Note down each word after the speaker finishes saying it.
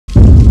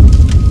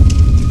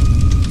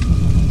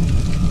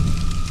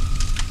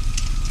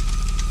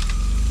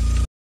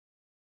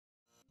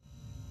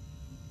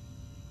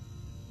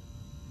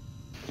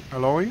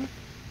Hello, you?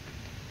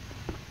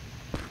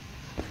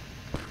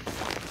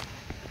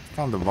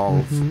 Found the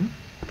valve.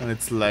 And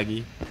it's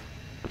laggy.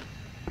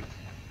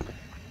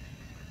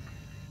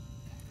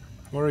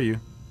 Where are you?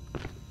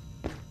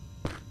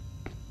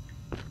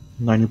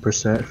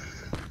 90%.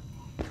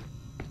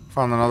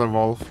 Found another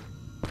valve.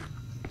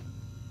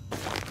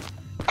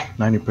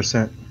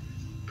 90%.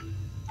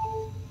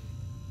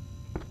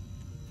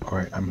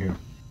 Alright, I'm here.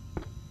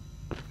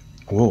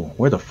 Whoa,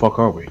 where the fuck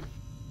are we?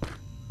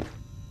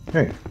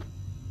 Hey.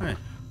 Hey.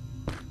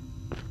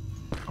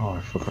 Oh,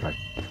 I forgot.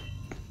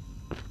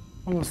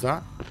 What was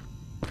that?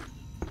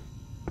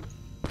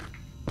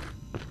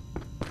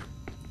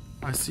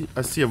 I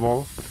see a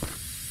valve.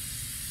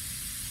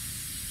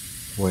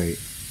 Wait.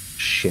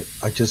 Shit.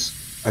 I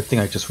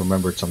think I just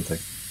remembered something.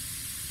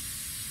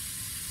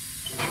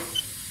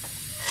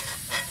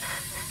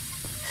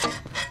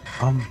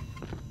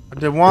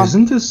 The one.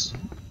 Isn't this...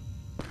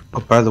 Oh,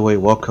 by the way,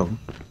 welcome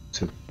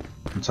to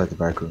inside the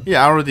back room.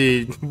 Yeah,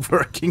 already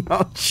working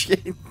on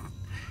shit.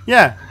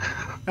 Yeah.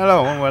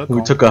 Hello and welcome.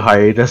 We took a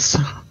hiatus.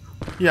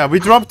 Yeah, we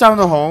dropped down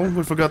the hole.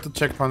 We forgot the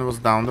checkpoint was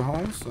down the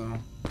hole, so.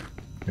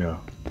 Yeah.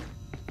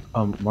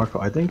 Marco,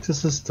 I think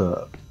this is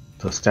the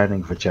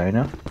standing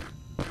vagina.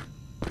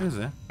 Is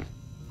it?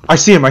 I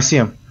see him.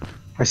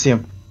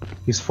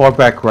 He's far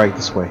back right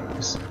this way.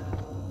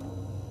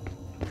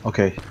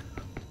 Okay.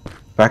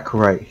 Back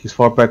right. He's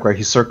far back right.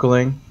 He's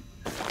circling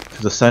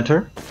to the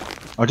center.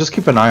 I'll just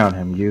keep an eye on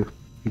him. You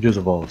do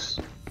the volts.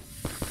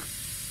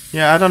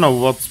 Yeah, I don't know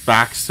what's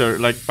back, sir.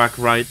 Like back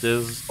right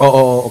is.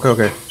 Oh,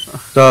 okay.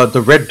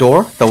 The red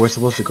door that we're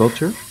supposed to go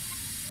through.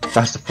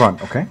 That's the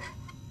front. Okay.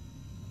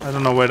 I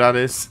don't know where that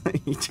is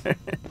either.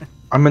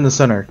 I'm in the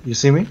center. You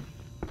see me?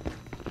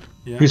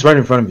 Yeah. He's right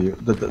in front of you.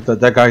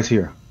 That guy's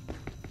here.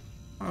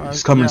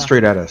 He's coming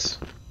straight at us.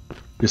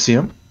 You see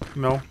him?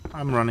 No,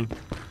 I'm running.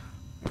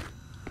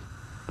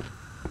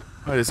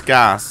 Oh, it's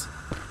gas.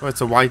 Oh,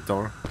 it's a white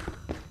door.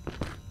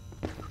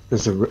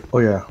 There's a. Oh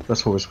yeah,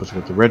 that's what we're supposed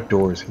to go. The red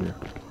door is here.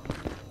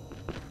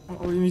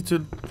 Oh, you need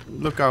to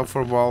look out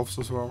for valves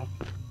as well.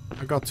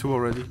 I got 2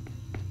 already.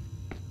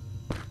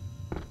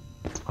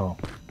 Oh.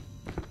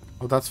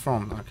 Oh, that's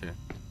front. Okay.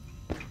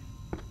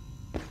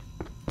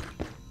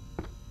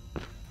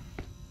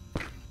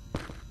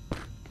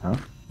 Huh?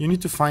 You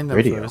need to find them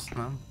Radio. first.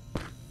 No?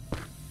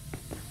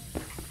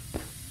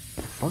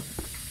 Fuck.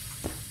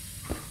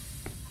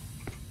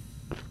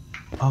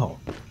 Oh.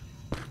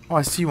 Oh,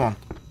 I see one.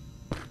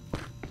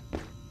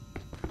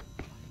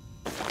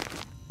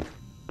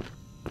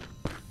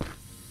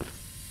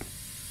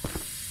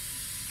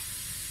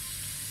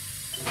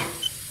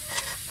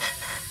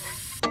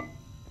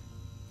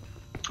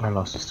 I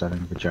lost a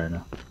standing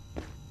vagina.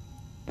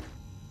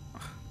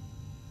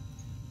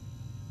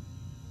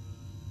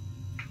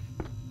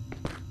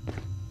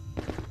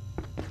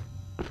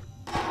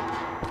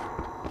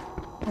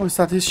 Oh, is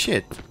that his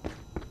shit?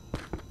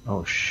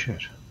 Oh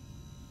shit.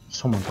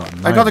 Someone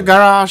got I got a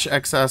garage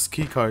access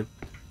keycard.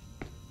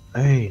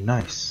 Hey,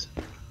 nice.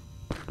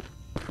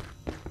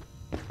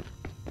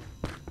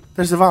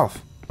 There's a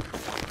valve.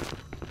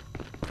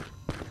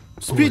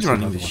 Speed Ooh,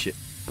 running this shit.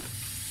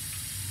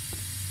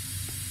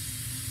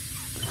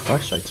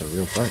 Flashlight's a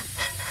real bright.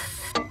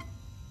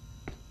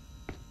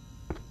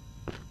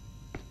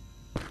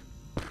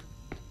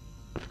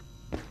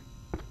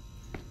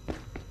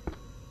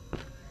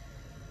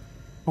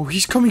 Oh,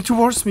 he's coming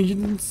towards me, you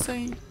didn't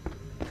say.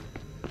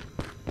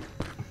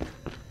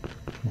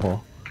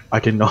 Well, I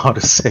didn't know how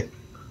to say.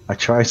 I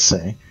tried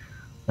saying.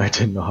 I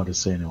didn't know how to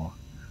say anymore.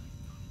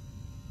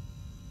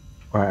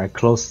 Alright, I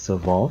closed the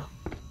valve.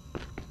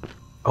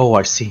 Oh,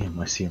 I see him.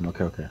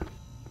 Okay.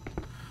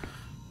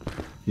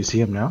 You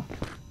see him now?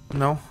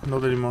 No,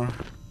 not anymore.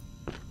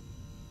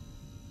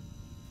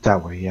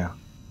 That way, yeah.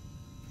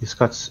 He's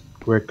got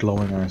red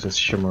glowing eyes that's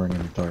shimmering in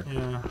the dark.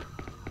 Yeah.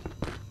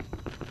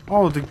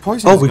 Oh, the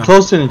poison. Oh, we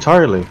closed it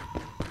entirely.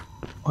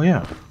 Oh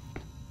yeah.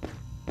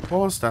 What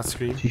was that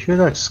scream? Did you hear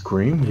that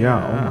scream? Yeah.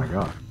 Yeah. Oh my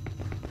god.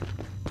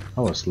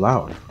 That was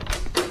loud.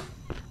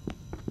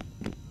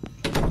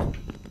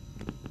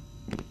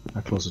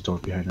 I closed the door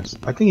behind us.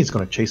 I think he's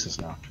gonna chase us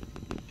now.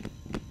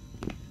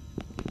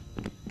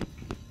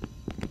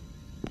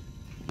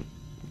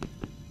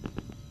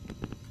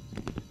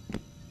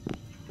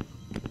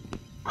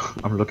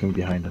 I'm looking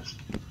behind us.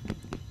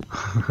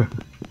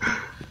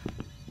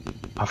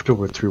 After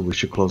we're through, we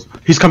should close.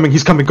 He's coming!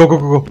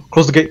 Go!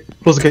 Close the gate!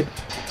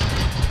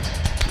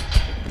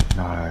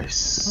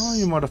 Nice. Oh,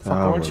 you motherfucker!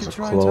 That What you was a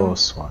trying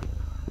close one.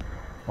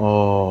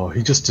 Oh,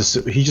 he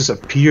just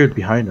appeared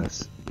behind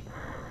us.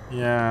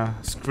 Yeah,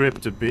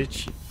 scripted,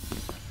 bitch.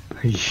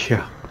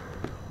 Yeah,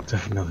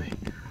 definitely.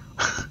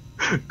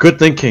 Good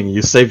thinking.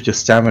 You saved your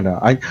stamina.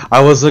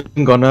 I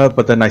wasn't gonna,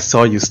 but then I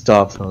saw you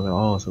stop. So I was like,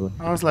 oh, so.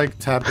 I was like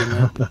tapping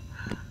it.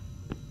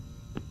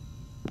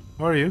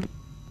 Where are you?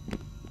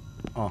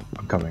 Oh,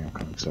 I'm coming.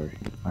 Sorry,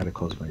 I had to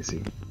close my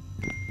AC.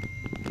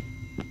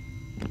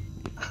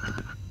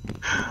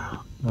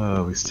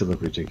 Oh, we still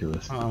look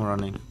ridiculous. I'm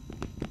running.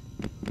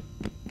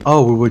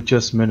 Oh, we were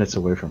just minutes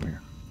away from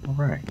here. All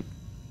right.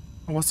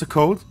 What's the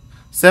code?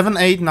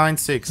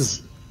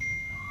 7896.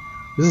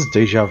 This is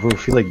deja vu. I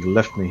feel like you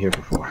left me here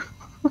before.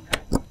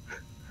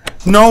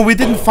 No, we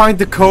didn't find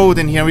the code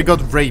in here. We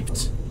got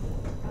raped.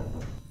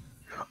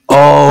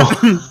 Oh.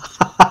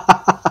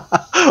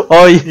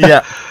 Oh yeah.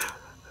 Yeah.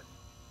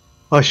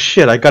 Oh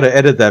shit! I gotta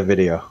edit that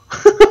video.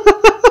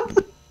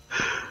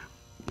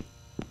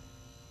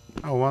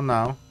 Oh, what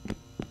now?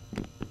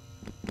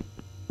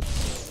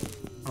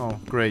 Oh,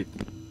 great.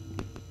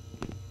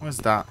 What's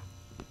that?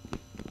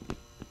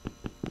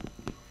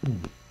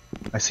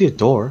 I see a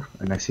door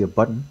and I see a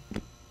button.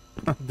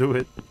 Do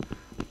it.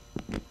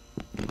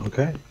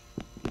 Okay.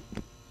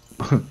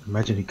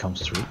 Imagine he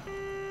comes through.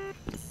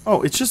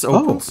 Oh, it just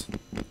opens.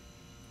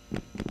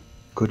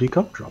 Goody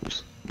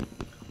gumdrops.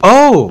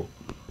 Oh!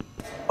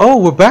 Oh,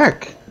 we're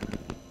back!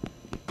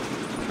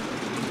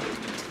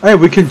 Hey,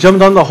 we can jump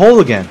down the hole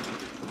again.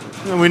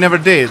 No, we never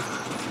did.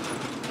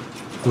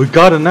 We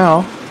got it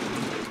now.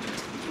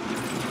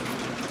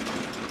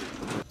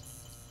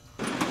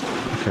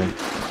 Okay.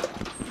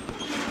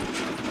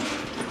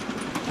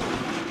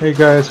 Hey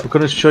guys, we're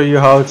gonna show you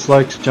how it's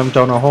like to jump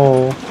down a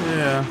hole.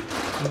 Yeah.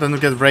 And then we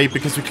get raped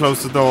because we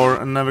closed the door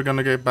and never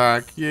gonna get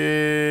back.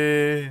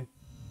 Yay!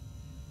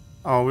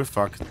 Oh, we're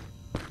fucked.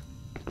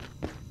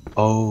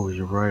 Oh,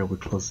 you're right, we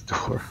closed the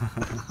door.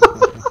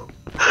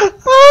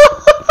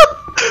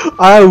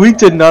 We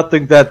did not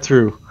think that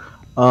through.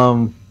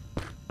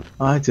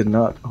 I did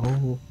not.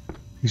 Oh,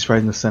 he's right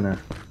in the center.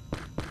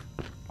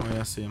 Oh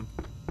yeah, I see him.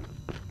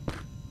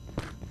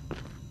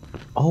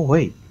 Oh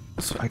wait,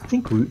 I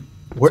think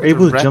we're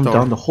able to jump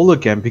down the hole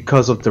again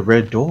because of the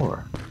red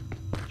door.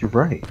 You're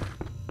right.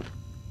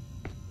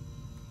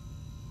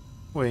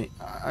 Wait,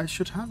 I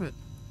should have it.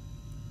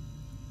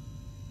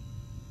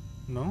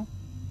 No?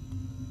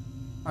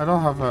 I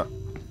don't have a...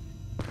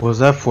 Was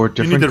that for a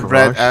different You need the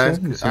red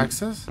garage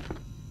access?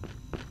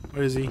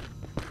 Where is he?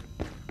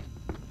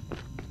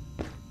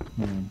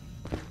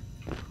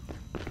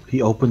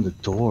 He opened the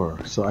door,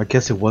 so I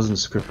guess it wasn't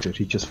scripted.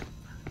 He just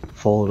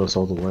followed us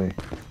all the way.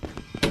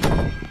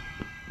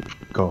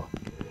 Go.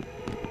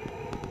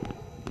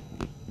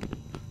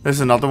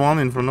 There's another one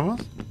in front of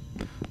us?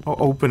 Oh,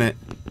 open it.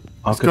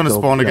 It's gonna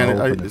spawn again.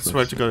 I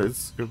swear to God,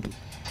 it's scripted.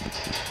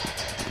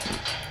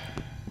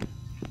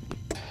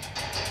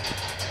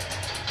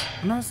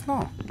 No, it's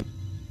not.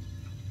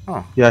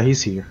 Oh. Yeah,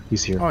 he's here.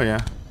 He's here. Oh,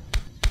 yeah.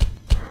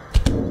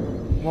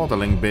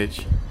 Waddling,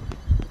 bitch.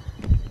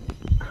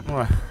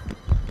 What?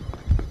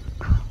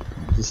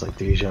 This is like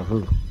deja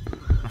vu.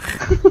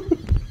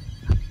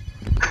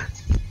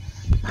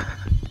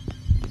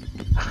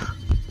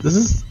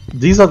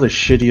 These are the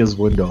shittiest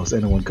windows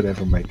anyone could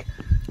ever make.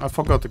 I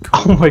forgot the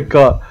code. Oh my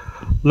god.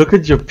 Look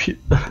at your the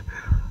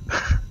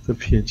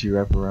PNG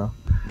wraparound.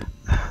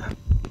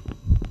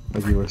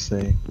 Like you were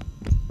saying.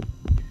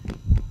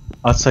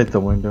 Outside the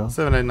window.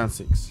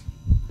 7896.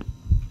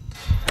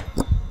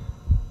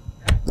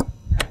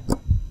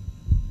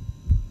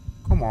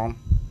 Come on.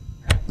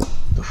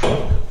 The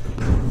fuck?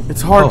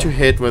 It's hard to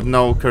hit with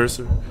no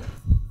cursor.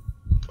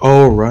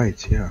 Oh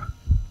right, yeah.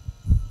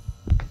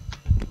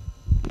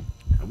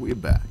 We're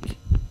back.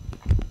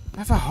 I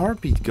have a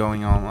heartbeat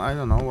going on. I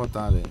don't know what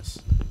that is.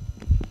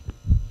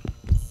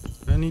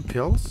 Any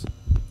pills?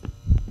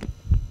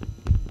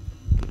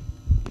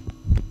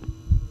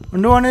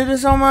 No, I need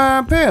some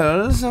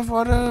pills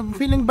for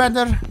feeling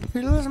better.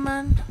 Pills,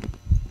 man.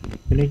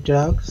 You need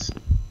drugs?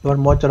 You want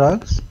more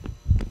drugs?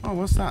 Oh,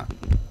 what's that?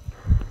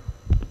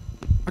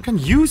 I can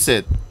use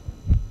it.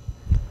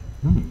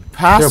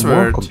 Password. There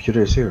are more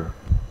computers here.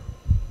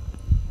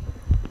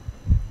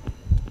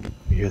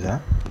 You hear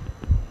that?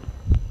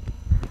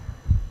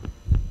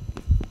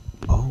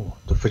 Oh,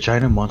 the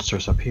vagina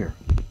monster's up here.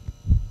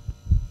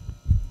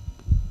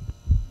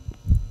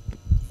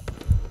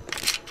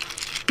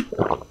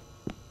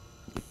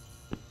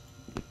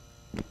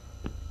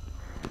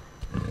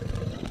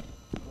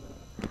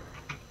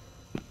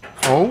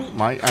 Oh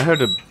my, I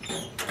heard a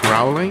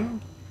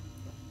growling.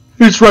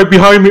 He's right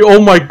behind me.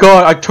 Oh my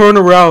god, I turned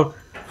around.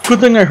 Good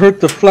thing I heard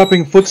the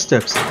flapping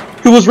footsteps.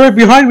 He was right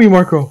behind me,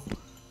 Marco.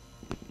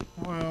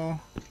 Well,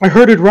 I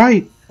heard it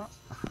right.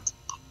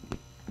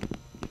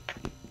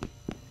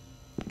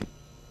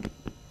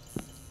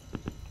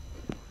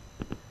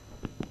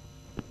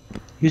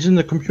 He's in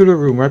the computer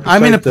room right beside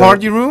I'm in a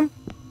party room.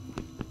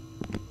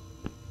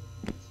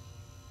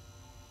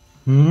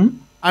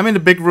 I'm in the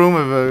big room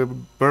with a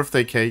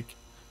birthday cake.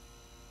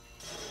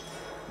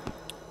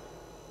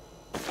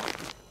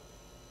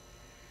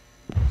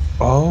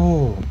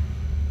 Oh.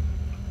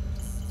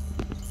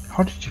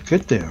 How did you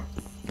get there?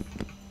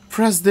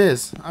 Press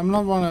this. I'm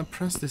not wanna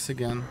press this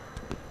again.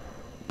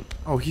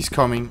 Oh, he's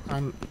coming.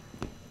 I'm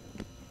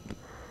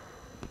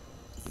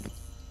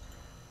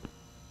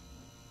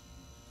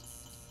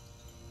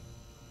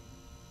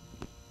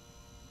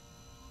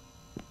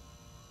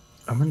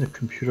in the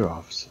computer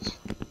offices.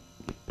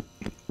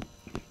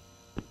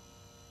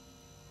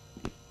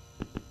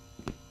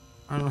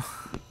 I don't know.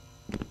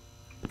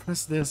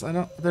 Press this. I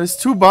don't. There's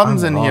two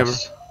buttons in here.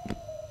 Is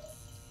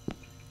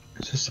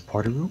this a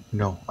party room?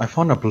 No. I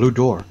found a blue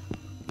door.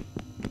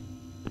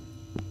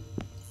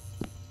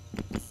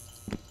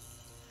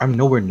 I'm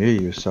nowhere near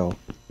you, so...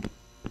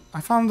 I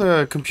found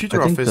a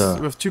computer I think office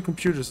with 2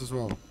 computers as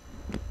well.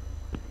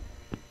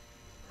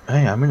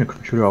 Hey, I'm in a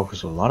computer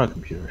office with a lot of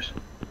computers.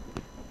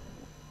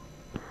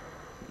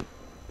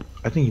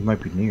 I think you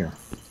might be near.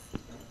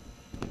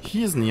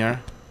 He is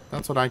near.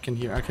 That's what I can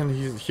hear. I can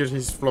hear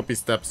his floppy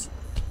steps.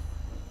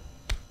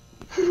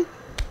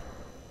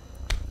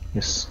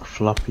 Yes,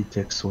 floppy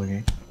dick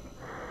swinging.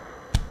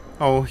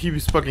 Oh, he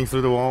was bugging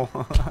through the wall.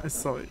 I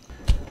saw it.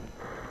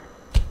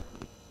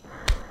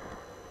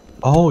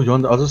 Oh, you're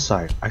on the other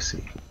side. I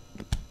see.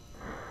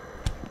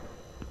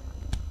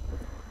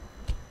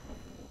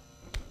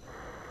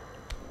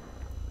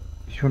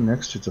 You're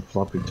next to the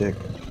floppy dick.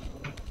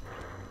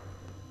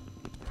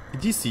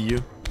 Did he see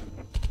you?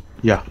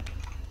 Yeah.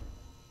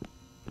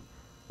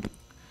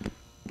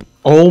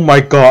 Oh my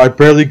god, I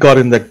barely got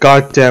in that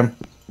goddamn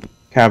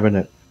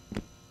cabinet.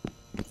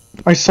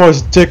 I saw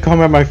his dick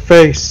come at my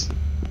face.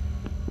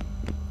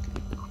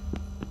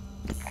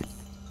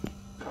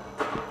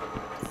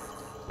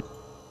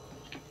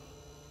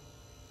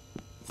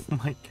 Oh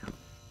my god.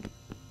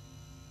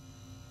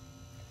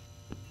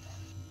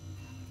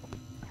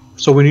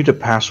 So we need a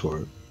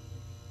password.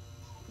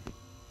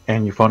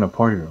 And you found a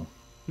party room.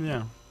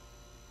 Yeah.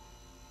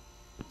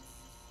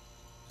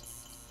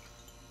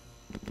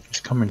 He's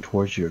coming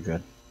towards you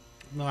again.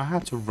 No, I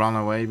had to run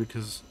away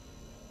because...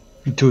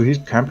 Dude, he's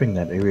camping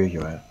that area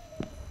you're at.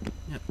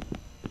 Yeah.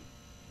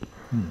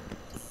 Hmm.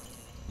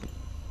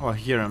 Oh, I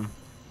hear him.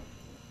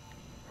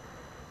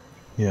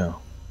 Yeah.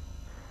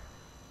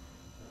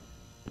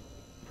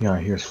 Yeah,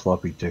 here's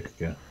floppy dick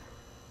again.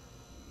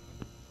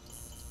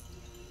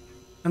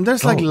 And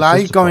there's Oh, like is this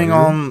light the going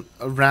party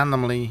on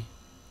randomly.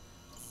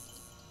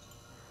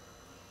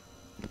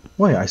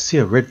 Wait, I see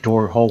a red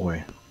door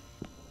hallway.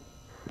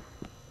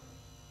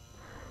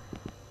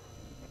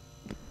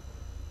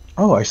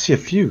 Oh, I see a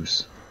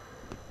fuse.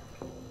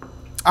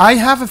 I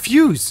have a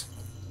fuse!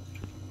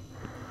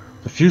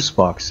 The fuse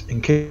box. In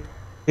case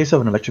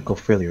of an electrical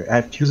failure,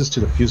 add fuses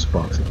to the fuse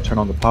box and turn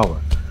on the power.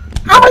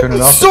 You can turn it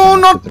I'm off so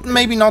with not... the-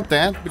 Maybe not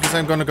that, because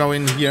I'm gonna go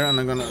in here and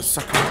I'm gonna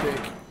suck my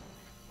dick.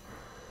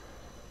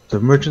 The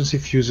emergency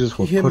fuses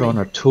were Hear put me? on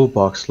a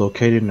toolbox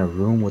located in a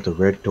room with a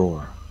red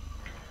door.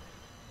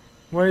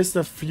 Where is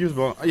the fuse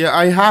box? Yeah,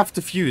 I have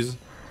the fuse.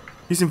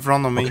 He's in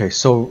front of me. Okay,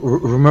 so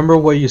remember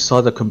where you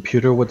saw the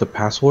computer with the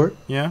password?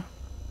 Yeah?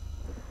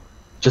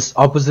 Just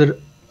opposite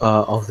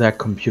of that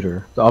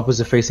computer, the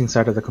opposite facing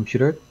side of the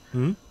computer,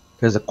 Hmm?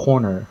 there's a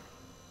corner.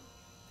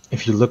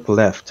 If you look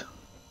left.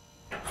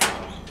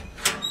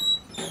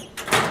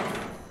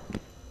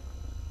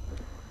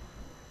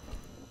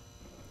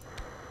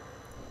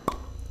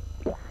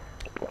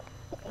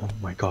 Oh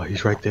my god,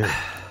 he's right there.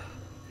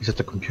 He's at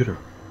the computer.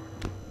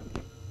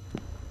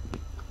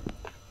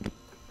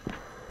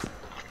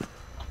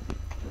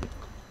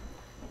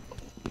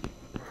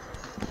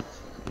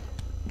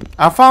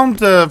 I found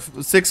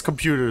 6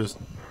 computers.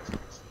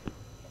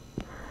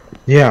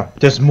 Yeah,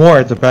 there's more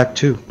at the back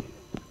too.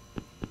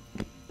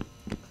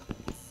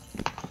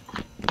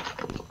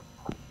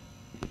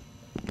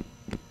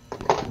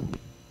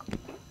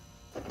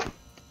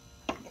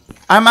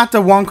 I'm at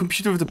the one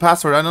computer with the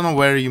password. I don't know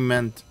where you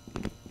meant.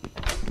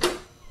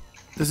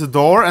 There's a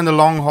door and a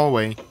long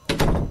hallway.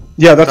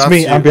 Yeah, that's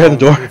me. you. I'm behind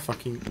the Oh, door. you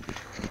fucking...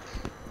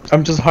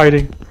 I'm just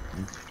hiding.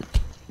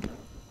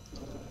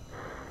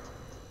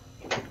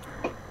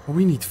 Oh,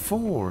 we need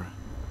 4.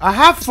 I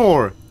have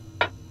 4.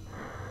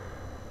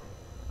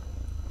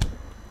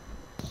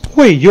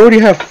 Wait, you already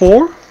have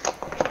 4?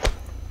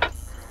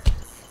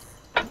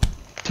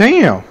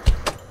 Damn.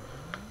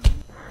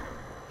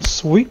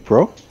 Sweet,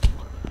 bro.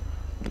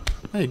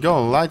 There you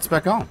go. Lights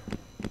back on.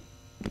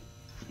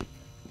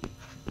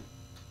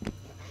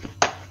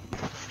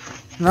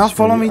 Now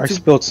follow me I to...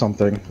 spilled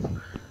something.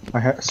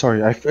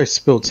 Sorry, I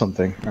spilled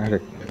something. I had to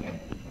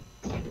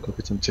go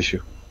get some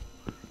tissue.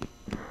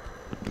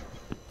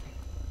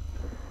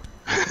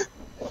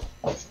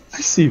 I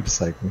see you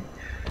beside me.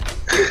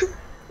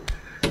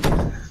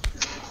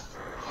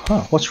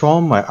 Huh, what's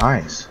wrong with my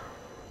eyes?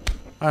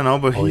 I don't know,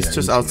 but Oh, he's yeah,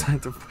 just he's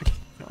outside the fucking...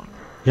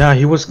 Yeah,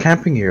 he was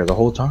camping here the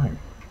whole time.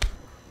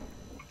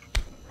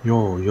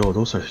 Yo,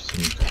 those are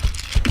some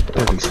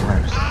heavy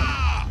slams.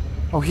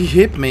 Oh, he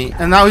hit me,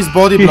 and now he's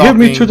body He blocking.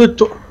 hit me to the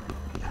door.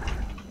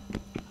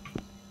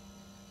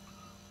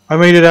 I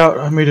made it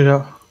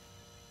out.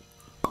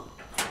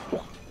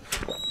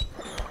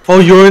 Oh,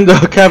 you're in the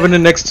cabinet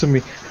next to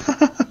me.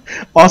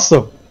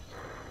 Awesome.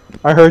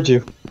 I heard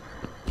you.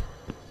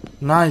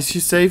 Nice,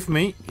 you saved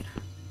me.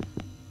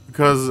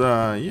 Because,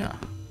 yeah.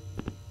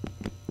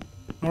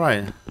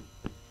 Alright.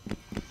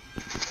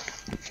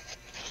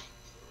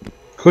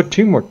 Good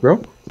teamwork,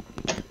 bro.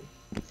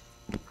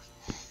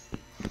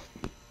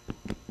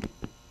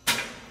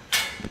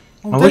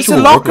 Oh, I there's wish it a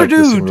would work locker, like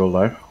this in dude! real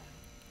life.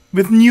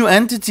 With new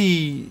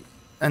entity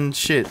and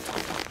shit.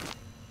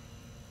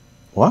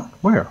 What?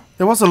 Where?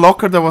 There was a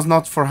locker that was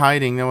not for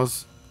hiding. There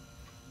was...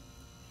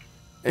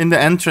 in the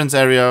entrance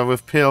area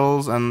with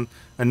pills and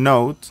a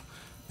note.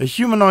 A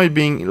humanoid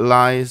being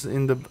lies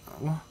in the...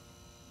 What?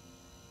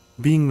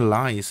 Being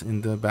lies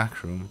in the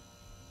back room.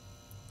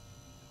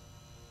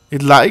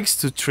 It likes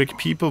to trick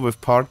people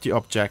with party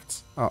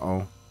objects.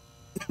 Uh-oh.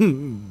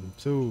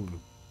 So...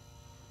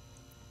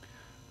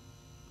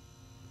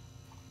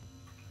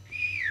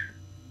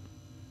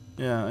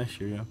 Yeah, I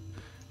hear you.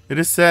 It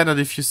is said that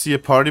if you see a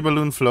party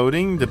balloon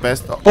floating, the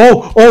best...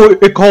 Oh! Oh!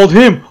 It called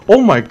him!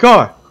 Oh my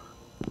god!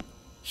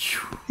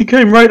 He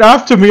came right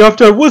after me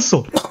after I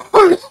whistled!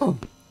 Oh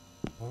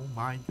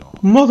my god.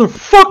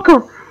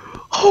 Motherfucker!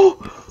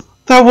 Oh!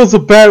 That was a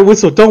bad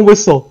whistle. Don't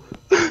whistle.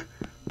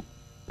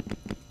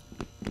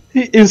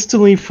 He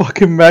instantly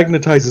fucking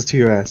magnetizes to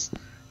your ass.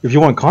 If you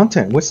want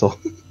content, whistle.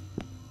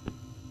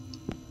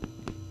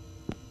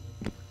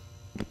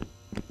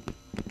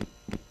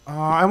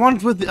 I want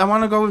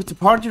to go with the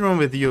party room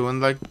with you,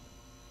 and like,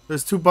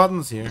 there's 2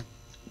 buttons here.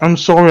 I'm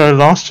sorry I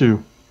lost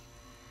you.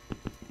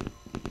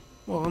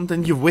 Well, and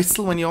then you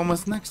whistle when you're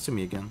almost next to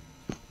me again.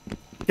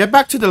 Get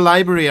back to the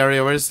library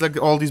area where it's like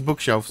all these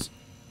bookshelves.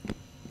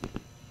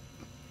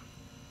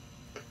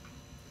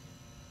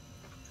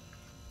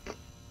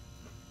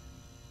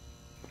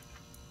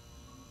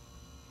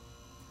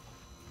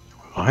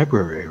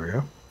 Library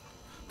area?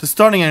 The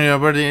starting area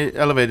where the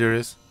elevator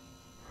is.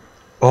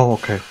 Oh,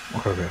 okay.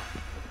 Okay.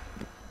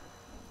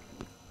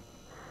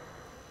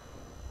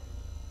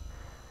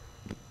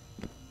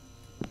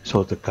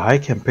 So the guy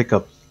can pick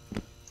up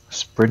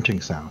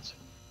sprinting sounds.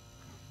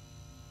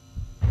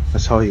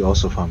 That's how he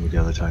also found me the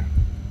other time.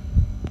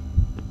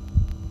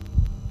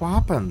 What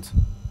happened?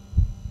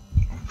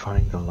 I'm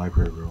finding the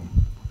library room.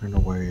 I don't know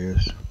where he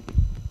is.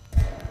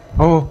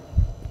 Oh,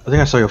 I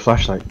think I saw your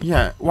flashlight.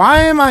 Yeah,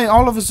 why am I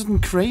all of a sudden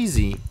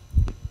crazy?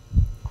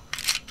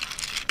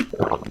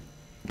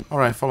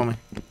 Alright, follow me.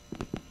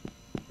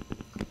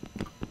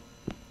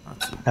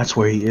 That's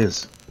where he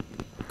is.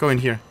 Go in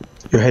here.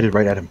 You're headed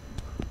right at him.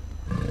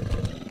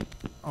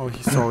 Oh,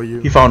 he saw you.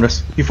 He found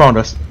us. He found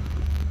us.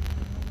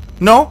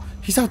 No,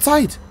 he's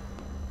outside.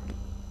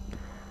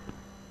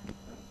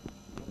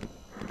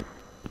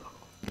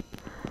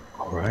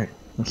 Alright,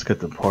 let's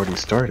get the party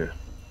started.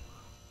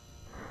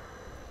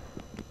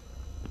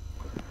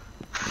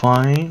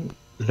 Fine,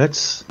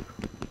 let's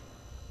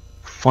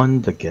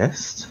fund the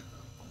guest?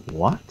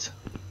 What?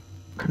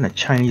 What kind of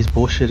Chinese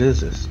bullshit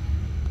is this?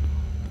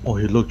 Oh,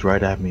 he looked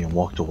right at me and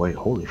walked away.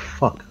 Holy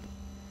fuck.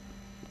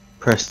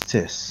 Press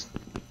this.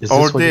 Is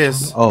Or this what you're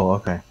this. talking- Oh,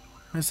 okay.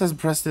 It says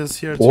press this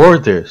here too. Or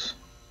this.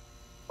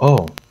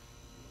 Oh.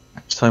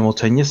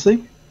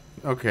 Simultaneously?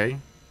 Okay.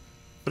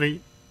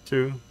 3,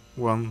 2,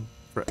 1,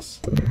 press.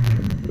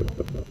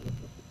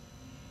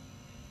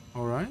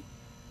 Alright.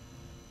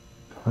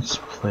 Let's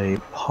play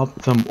Pop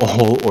Them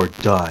All or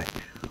Die.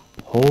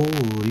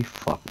 Holy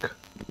fuck.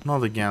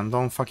 Not again.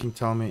 Don't fucking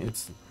tell me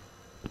it's...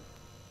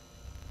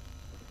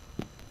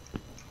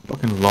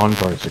 Fucking lawn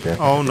guards again.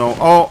 Oh no.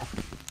 Oh!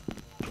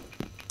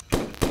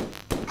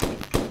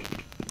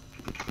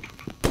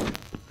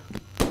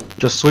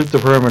 Just sweep the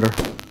perimeter.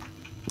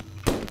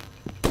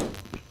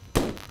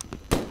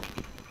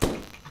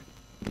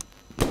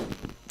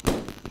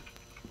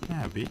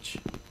 Yeah, bitch.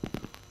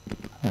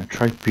 Yeah,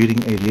 try beating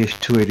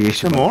 288.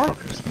 Some more?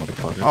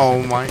 Motherfuckers.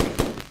 Oh my...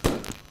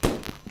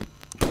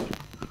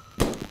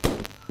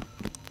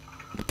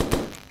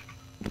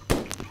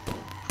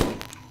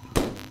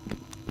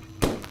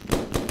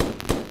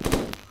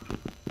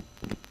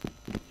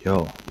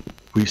 Yo,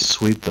 we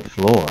sweep the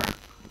floor.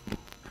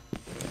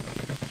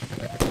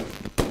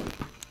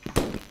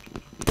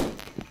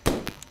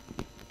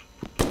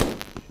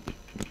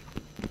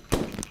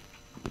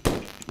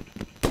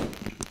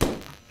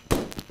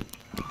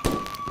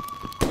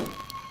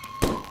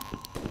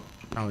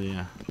 Oh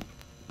yeah.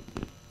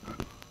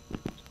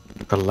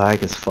 The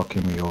lag is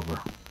fucking me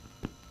over.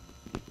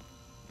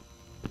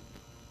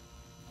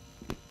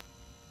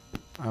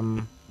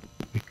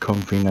 We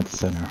convene at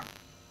center.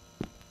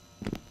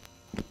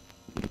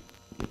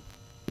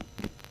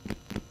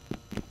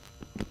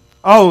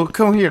 Oh,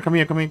 come here, come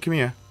here, come here, come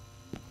here.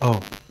 Oh.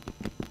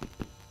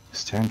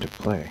 It's time to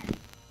play.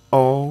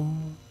 Oh.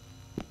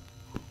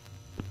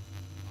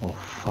 Oh,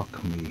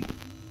 fuck me.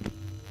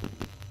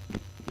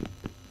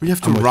 We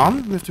have to I'm with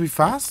run? We have to be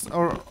fast?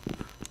 Or...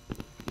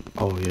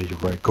 Oh yeah, you're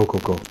right. Go, go,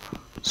 go.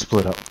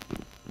 Split up.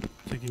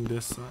 Taking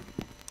this...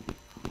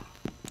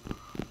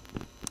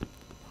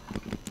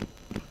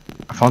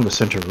 I found the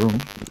center room.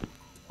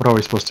 What are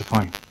we supposed to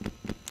find?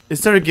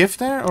 Is there a gift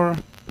there, or...?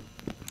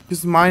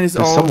 Because mine is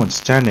There's all... someone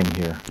standing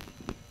here.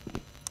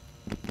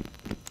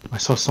 I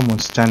saw someone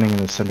standing in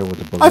the center with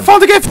the balloon. I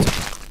found a gift!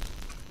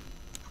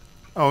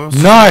 Oh, it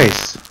was...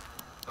 Nice!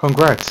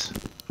 Congrats.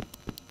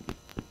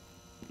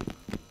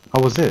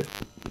 How was it?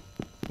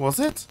 Was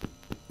it?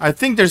 I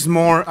think there's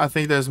more. I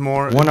think there's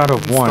more. 1 out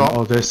of 1. Stop.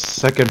 Oh, there's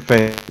second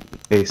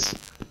phase.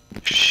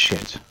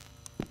 Shit.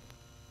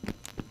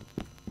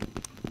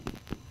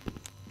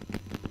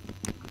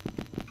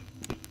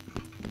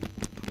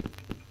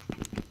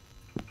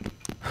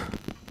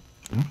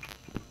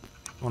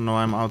 Oh no,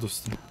 I'm out of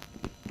stuff.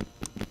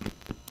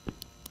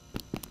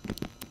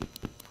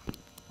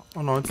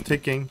 Oh no, it's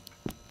ticking.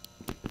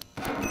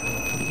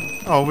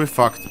 Oh, we're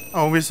fucked.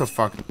 Oh, we're so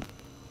fucked.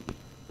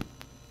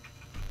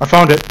 I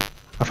found it.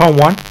 I found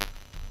one.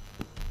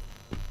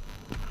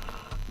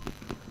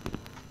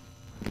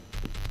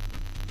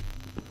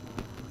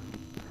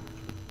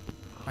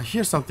 I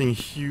hear something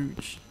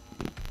huge.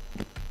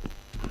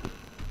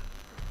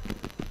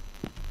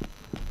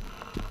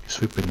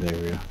 Sweeping the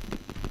area.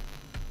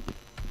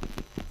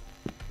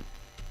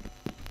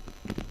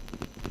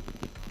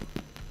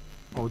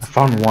 Oh, I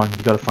found one. You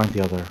gotta find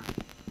the other.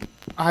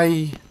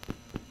 I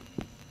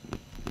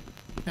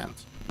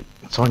can't.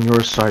 It's on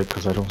your side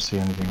because I don't see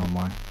anything on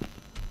mine.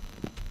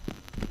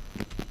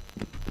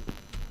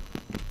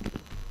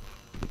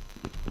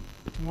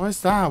 Why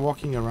is that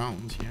walking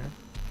around here?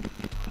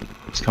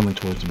 It's coming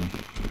towards me.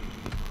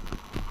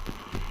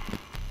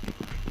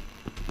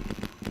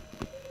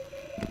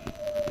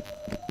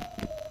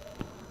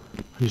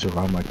 He's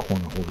around my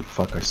corner. Holy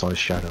fuck, I saw his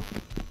shadow.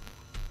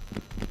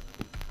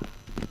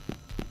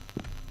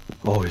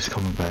 Oh, he's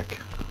coming back.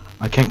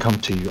 I can't come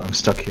to you. I'm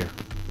stuck here.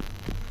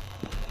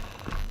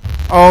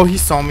 Oh, he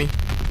saw me.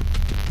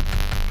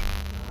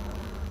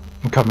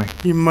 I'm coming.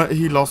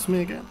 He lost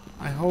me again.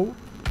 I hope.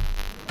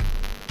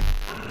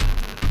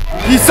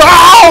 He's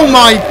oh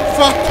my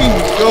fucking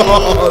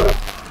god!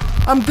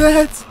 I'm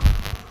dead.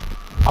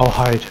 I'll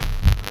hide.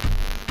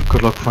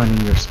 Good luck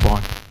finding your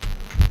spawn.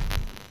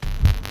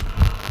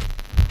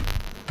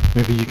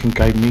 Maybe you can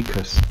guide me,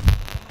 cause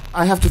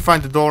I have to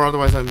find the door,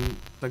 otherwise I'm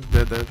like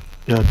dead.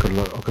 yeah, good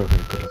luck. Okay,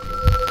 good luck.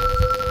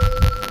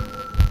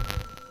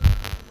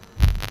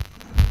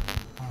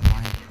 Oh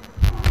my.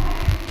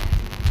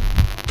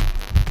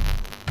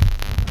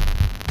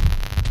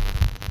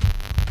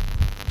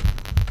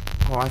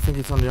 Oh, I think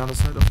it's on the other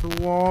side of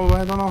the wall.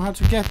 I don't know how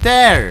to get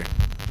there.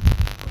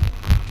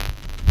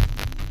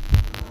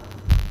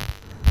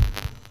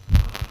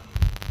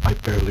 I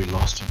barely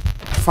lost him.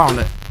 Found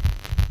it.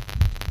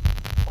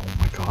 Oh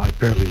my god, I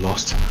barely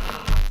lost him.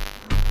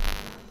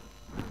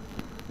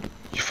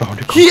 You found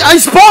it? I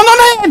spawned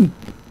on him!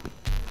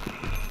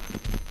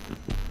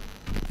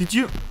 Did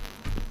you?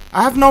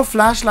 I have no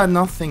flashlight,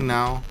 nothing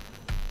now.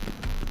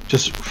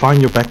 Just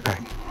find your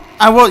backpack.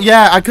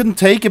 Yeah, I couldn't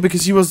take it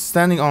because he was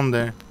standing on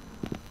there.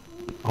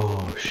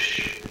 Oh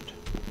shit.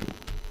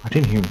 I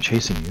didn't hear him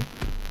chasing you.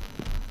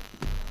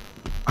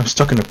 I'm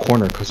stuck in a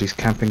corner because he's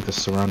camping the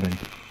surrounding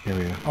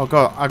area. Oh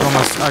god, I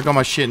got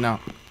my shit now.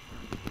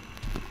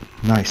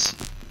 Nice.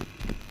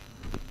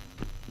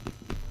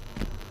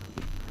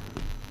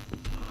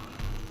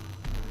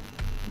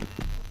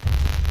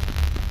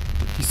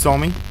 He saw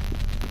me.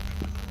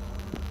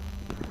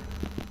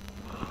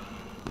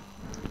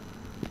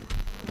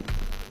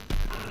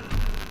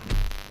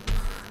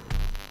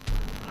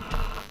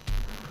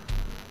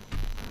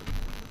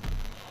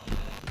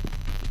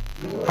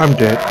 I'm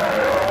dead.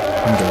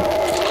 I'm dead.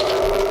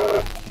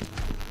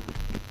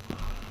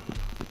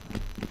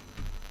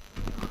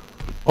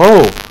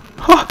 Oh!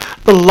 Huh,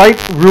 the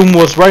light room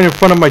was right in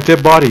front of my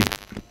dead body.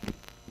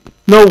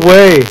 No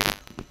way!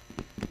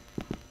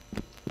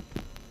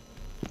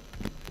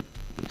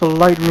 The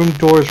light room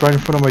door is right in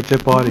front of my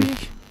dead body.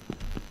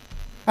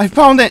 I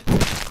found it!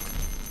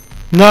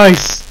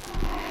 Nice!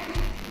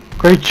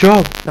 Great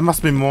job! There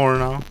must be more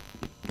now.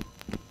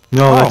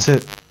 No, Oh. that's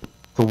it.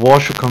 The wall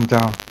should come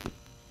down.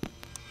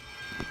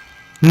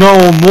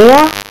 No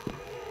more?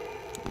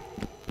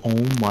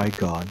 Oh my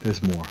god,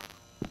 there's more.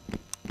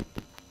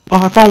 Oh,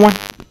 I found one!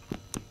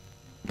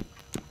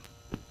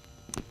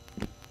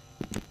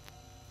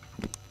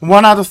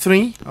 1 out of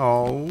 3.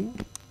 Oh.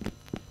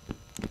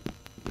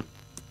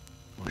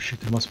 Oh shit,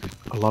 there must be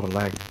a lot of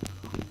lag.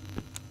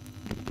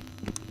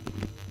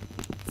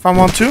 Found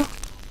one too.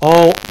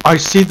 Oh, I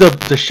see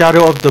the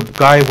shadow of the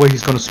guy where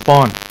he's gonna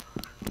spawn.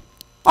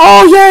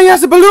 Oh yeah, he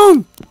has a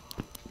balloon!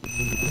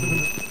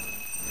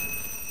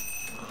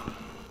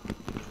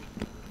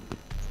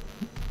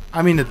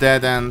 I'm in the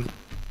dead end.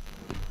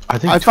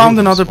 I found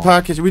another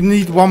package. We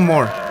need one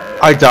more.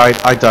 I died.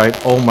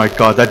 Oh my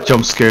god, that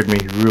jump scared me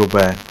real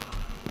bad.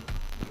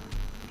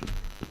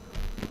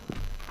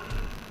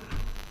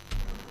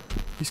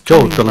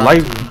 Joe, the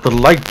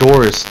light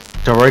door is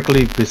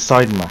directly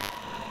beside me.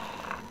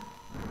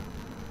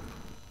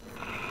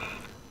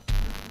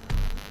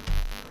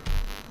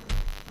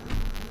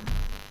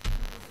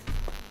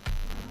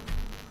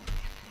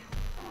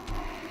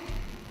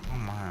 Oh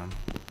man.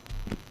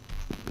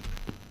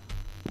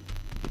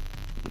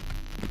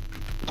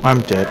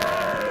 I'm dead.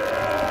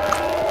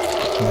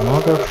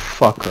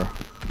 Motherfucker.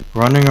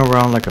 Running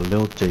around like a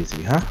little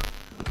daisy, huh?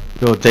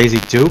 Little Daisy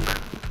Duke?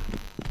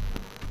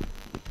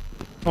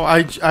 Oh,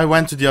 I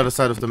went to the other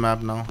side of the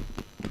map now.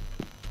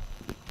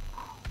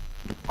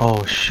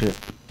 Oh shit.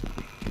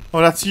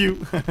 Oh, that's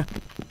you.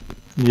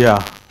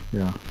 Yeah.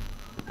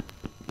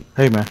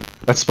 Hey man,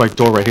 that's my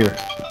door right here.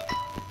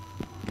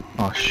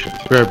 Oh shit,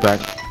 be right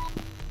back.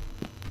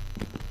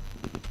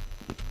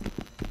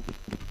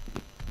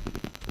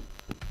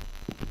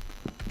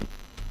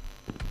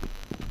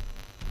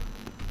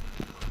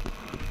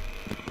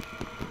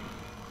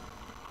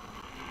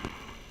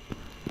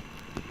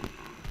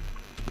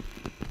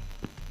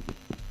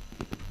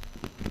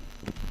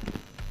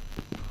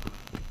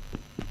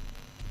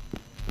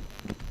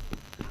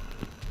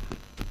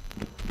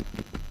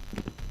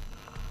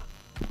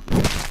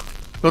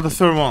 Got the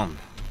third one.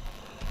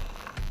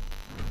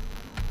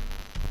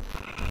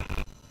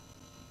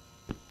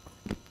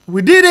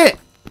 We did it!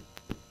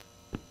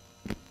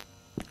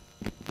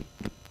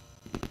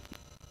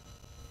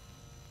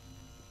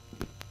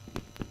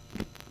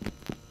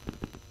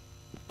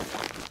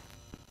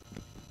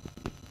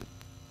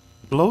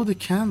 Blow the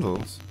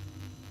candles.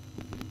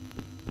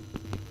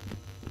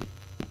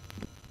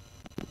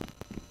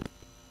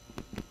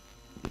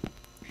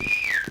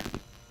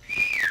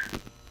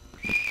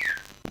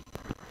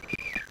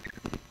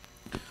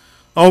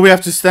 Oh, we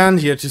have to stand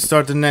here to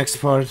start the next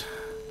part.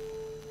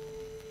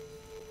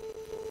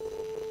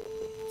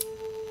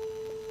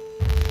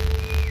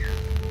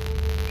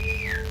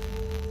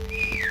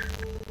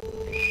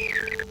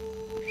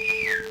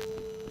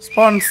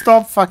 Spartan,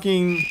 stop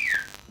fucking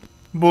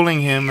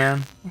bullying him,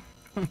 man.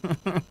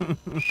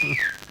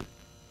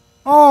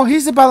 Oh,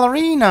 he's a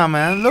ballerina,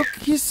 man. Look,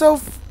 he's so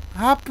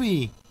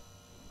happy.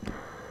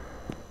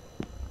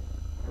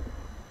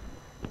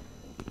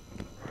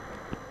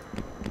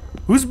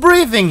 Who's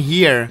breathing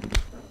here?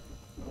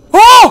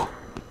 Oh!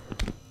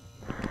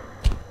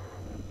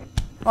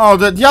 Oh,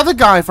 the other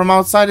guy from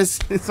outside is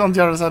on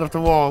the other side of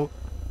the wall.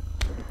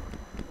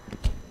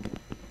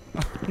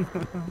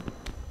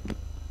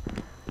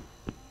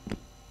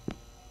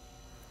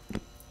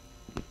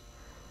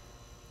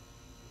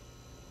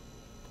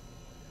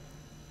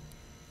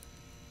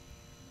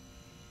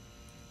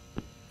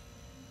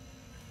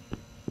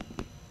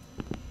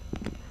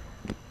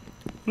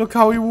 Look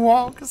how he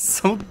walks,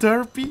 so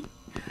derpy.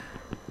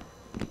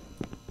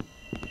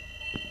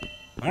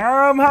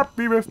 I'm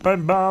happy with my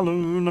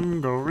balloon,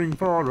 I'm going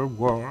for a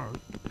walk.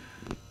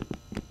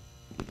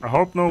 I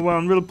hope no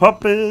one will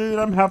pop it,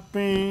 I'm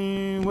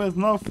happy with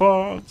no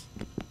thoughts.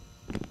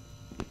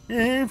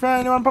 If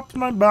anyone pops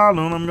my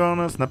balloon, I'm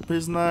gonna snap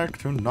his neck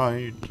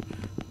tonight.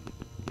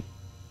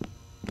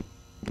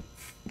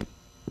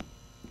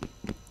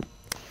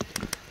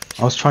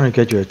 I was trying to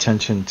get your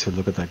attention to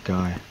look at that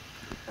guy.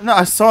 No,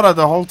 I saw that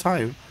the whole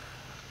time.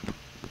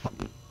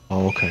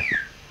 Oh, okay.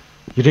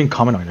 You didn't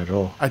comment on it at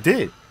all. I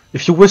did.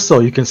 If you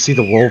whistle, you can see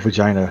the wall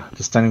vagina,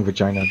 the standing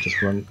vagina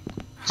just run.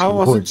 How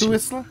was it to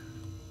whistle?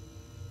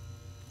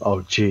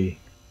 Oh, gee.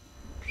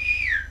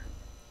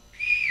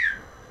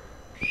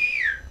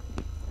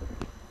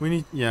 We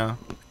need, yeah,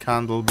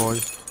 candle boy.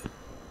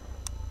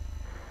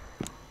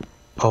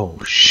 Oh,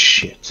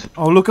 shit.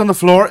 Oh, look on the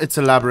floor, it's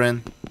a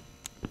labyrinth.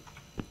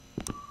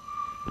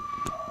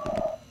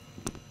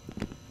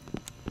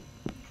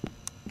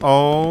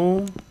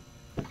 Oh.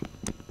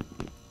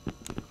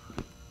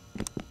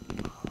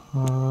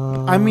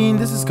 I mean,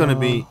 this is gonna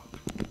be...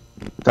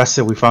 That's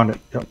it, we found it.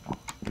 Yep.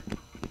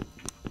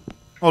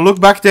 Oh, look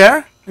back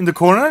there, in the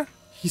corner.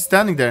 He's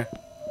standing there.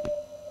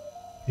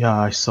 Yeah,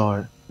 I saw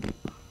it.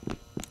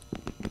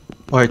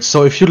 Alright,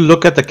 so if you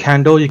look at the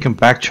candle, you can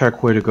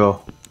backtrack where to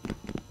go.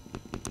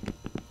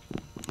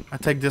 I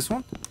take this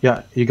one?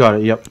 Yeah, you got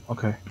it, yep,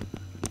 okay.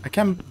 I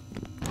can...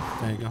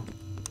 There you go.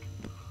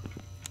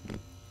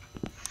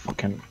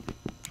 Fucking...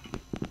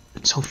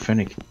 It's so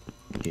finicky.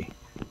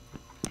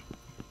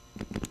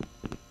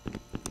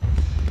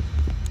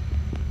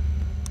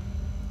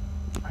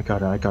 I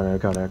got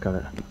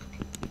it.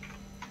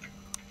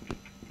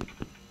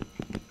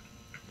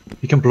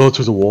 You can blow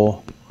through the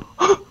wall.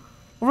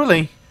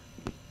 Really?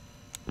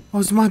 Oh,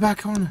 it's my back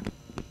corner.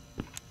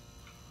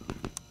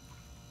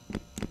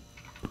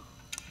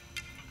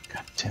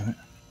 God damn it.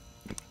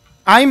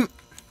 I'm...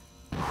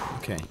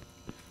 Okay.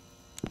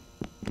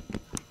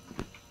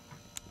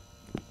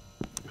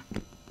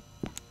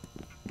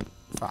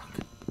 Fuck.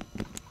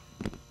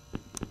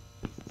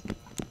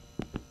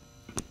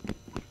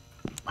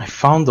 I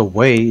found the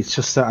way, it's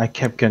just that I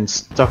kept getting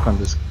stuck on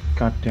this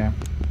goddamn...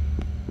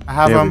 I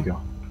have There we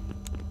go.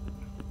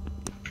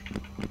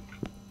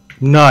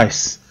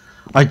 Nice!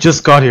 I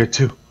just got here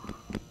too.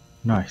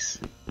 Nice.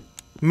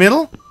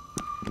 Middle?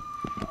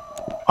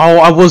 Oh,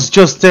 I was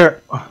just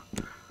there.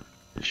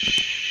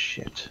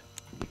 Shit.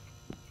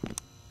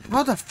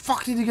 How the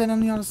fuck did you get on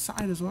the other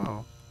side as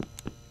well?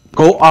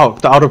 Go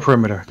out, the outer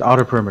perimeter, the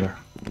outer perimeter.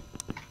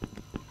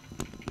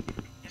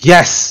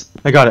 Yes!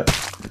 I got it.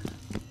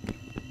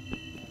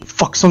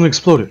 Fuck, something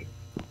exploded.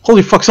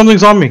 Holy fuck,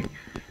 something's on me.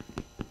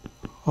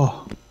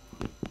 Oh.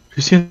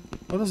 You see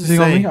What does it anything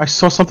on say? me? I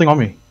saw something on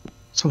me.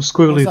 Some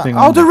squiggly thing.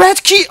 Oh, the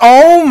red key!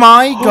 Oh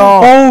my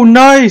god! Oh,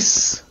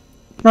 nice!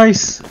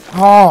 Nice.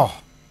 Oh.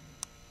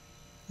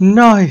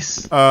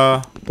 Nice.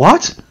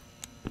 What?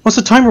 What's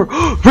the timer?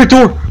 Red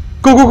door!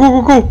 Go, go,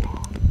 go, go, go!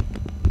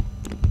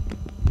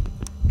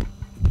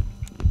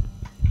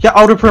 Yeah,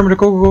 outer perimeter,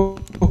 go, go,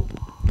 go.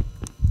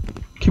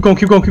 Keep going,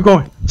 keep going, keep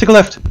going. Take a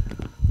left.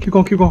 Keep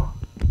going, keep going.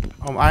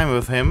 Oh, I'm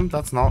with him.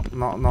 That's not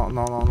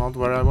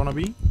where I wanna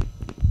be.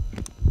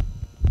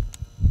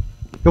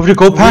 You have to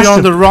go past him. We're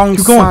on the wrong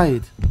keep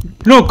going. side.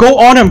 No, go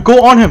on him,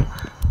 go on him.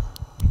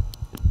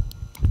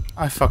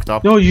 I fucked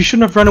up. No, you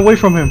shouldn't have run away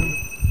from him.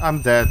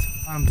 I'm dead.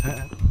 I'm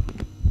dead.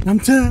 I'm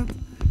dead.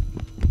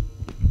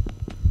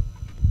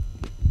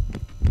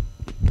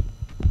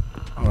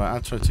 Alright,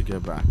 I'll try to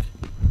get back.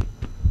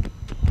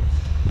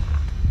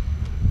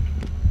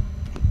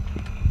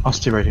 I'll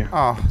stay right here.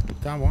 Oh,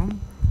 that one?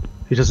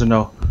 He doesn't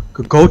know.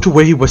 Go to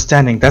where he was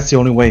standing. That's the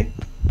only way.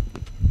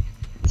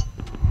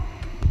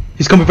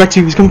 He's coming back to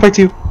you. He's coming back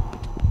to you.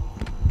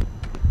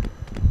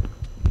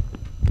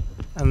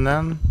 And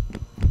then...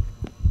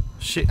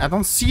 Shit, I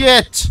don't see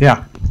it!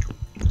 Yeah.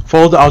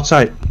 Follow the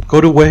outside. Go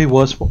to where he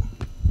was. Oh.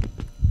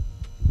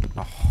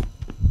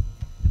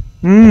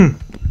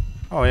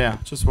 Oh yeah,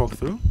 just walk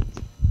through.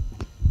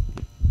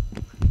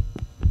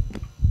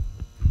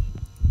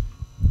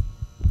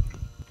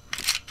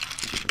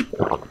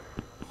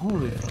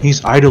 Holy...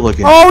 He's idle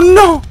again. Oh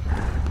no!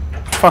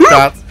 Fuck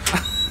that.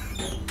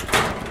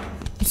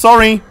 I'm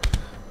sorry.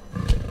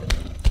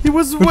 He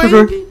was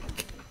waiting.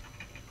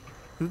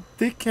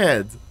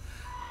 Dickhead.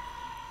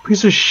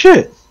 Piece of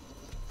shit.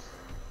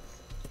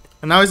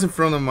 And now he's in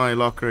front of my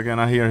locker again.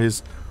 I hear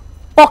his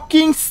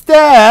fucking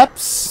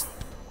steps.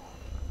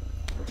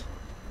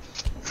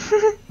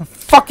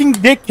 Fucking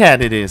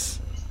dickhead it is.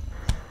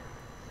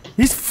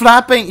 He's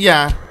flapping.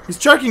 Yeah, he's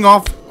jerking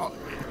off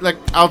like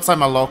outside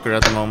my locker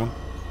at the moment.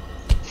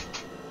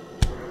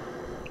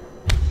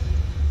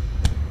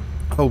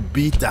 Oh,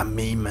 beat that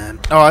me, man.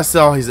 Oh, I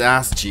saw his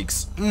ass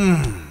cheeks.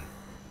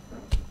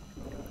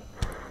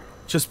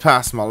 Just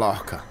past my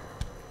locker.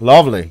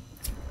 Lovely.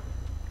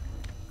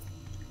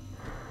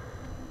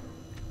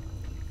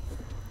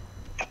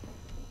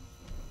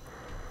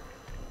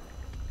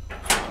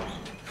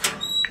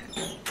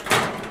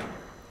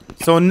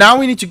 So now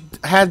we need to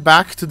head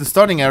back to the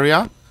starting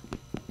area.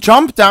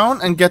 Jump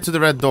down and get to the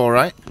red door,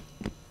 right?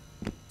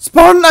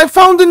 Spartan, I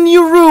found a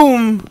new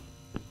room!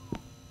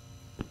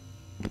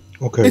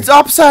 Okay. It's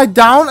upside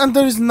down and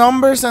there's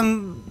numbers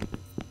and...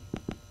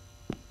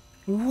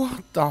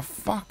 What the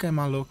fuck am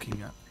I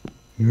looking at?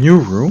 New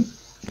room?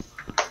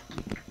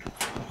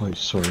 Wait,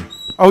 sorry.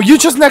 Oh, you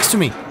just next to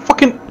me!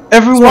 Fucking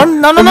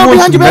everyone! No, everyone's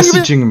behind you,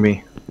 messaging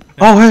me.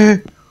 Oh,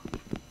 hey!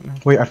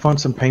 Wait, I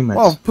found some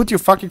payments. Oh, put your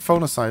fucking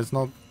phone aside, it's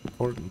not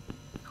important.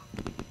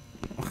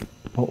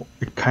 Oh,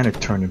 it kind of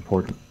turned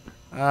important.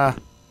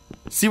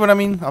 See what I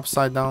mean?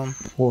 Upside down.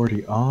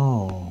 40,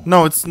 oh.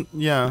 No, it's...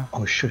 yeah.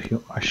 Oh,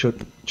 I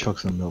should chug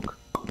some milk.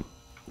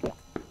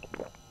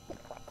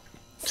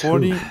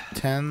 40,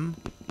 10...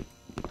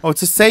 Oh,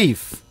 it's a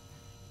safe.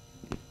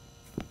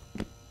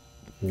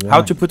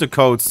 How to put a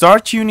code.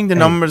 Start tuning the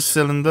number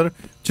cylinder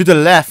to the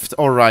left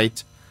or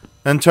right.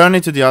 Then turn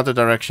it to the other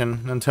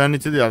direction. Then turn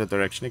it to the other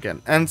direction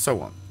again. And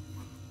so on.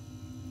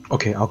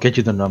 Okay, I'll get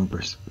you the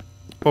numbers.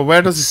 But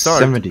where does it start?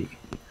 70.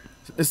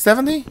 Is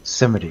 70?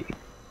 70.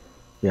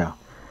 Yeah.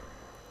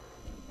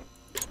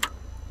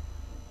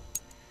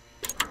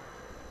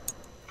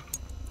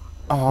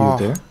 Oh,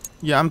 You there?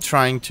 yeah, I'm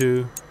trying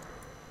to...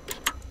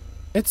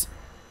 It's...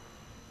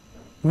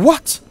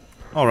 What?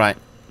 Alright.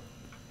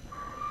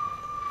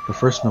 The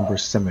first number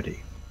is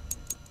 70.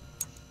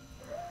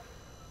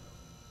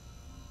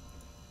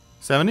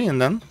 70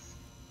 and then?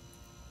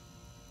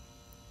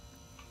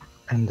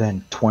 And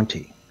then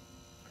 20.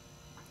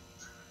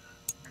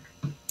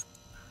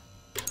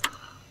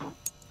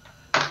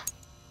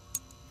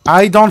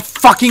 I don't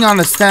fucking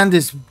understand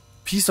this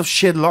piece of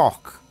shit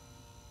lock.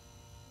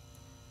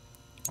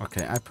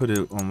 Okay, I put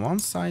it on one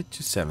side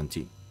to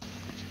 70.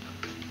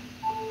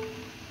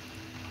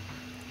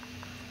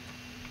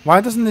 Why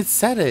doesn't it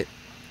set it?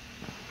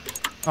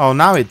 Oh,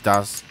 now it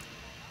does.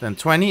 Then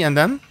 20 and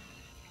then?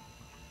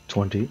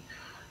 20.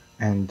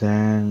 And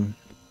then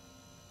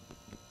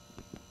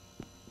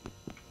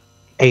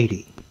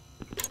 80.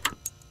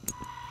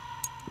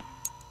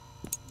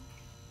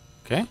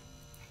 Okay.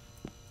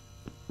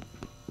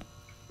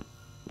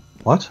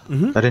 What?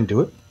 Mm-hmm. I didn't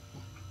do it?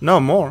 No,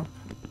 more.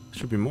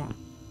 Should be more.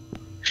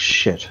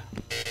 Shit.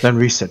 Then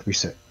reset.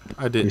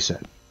 I did.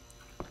 Reset.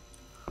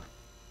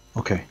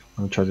 Okay,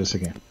 let me try this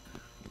again.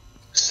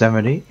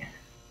 70.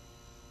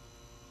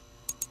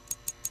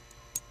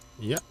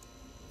 Yeah.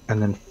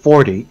 And then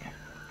 40.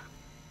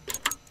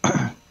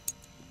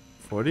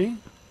 40.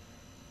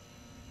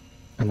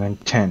 And then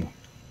 10.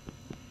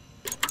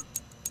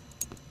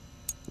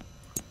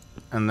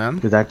 And then?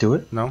 Did that do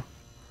it? No.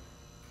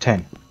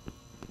 10.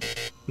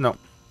 No.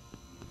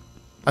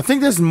 I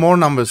think there's more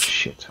numbers.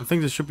 Shit. I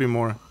think there should be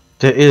more.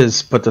 There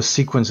is, but the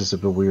sequence is a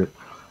bit weird.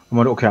 I'm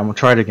gonna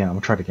try it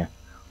again.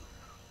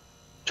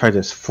 Try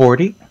this.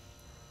 40.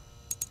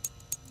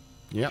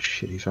 Yeah.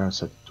 Shit, he's right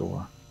outside the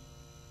door.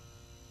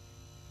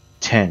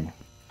 10.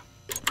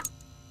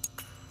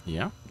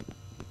 Yeah.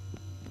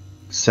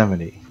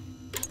 70.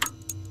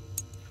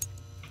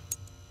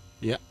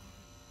 Yeah.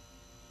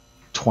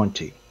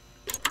 20.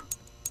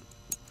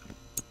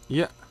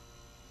 Yeah.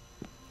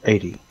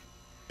 80.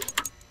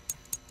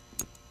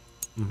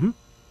 Mm-hmm.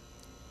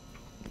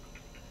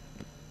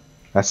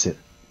 That's it.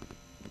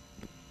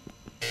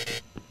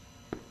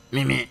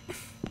 Me.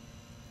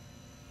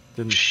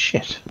 Didn't.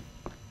 Shit.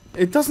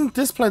 It doesn't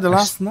display the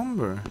last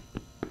number.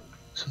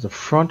 So the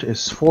front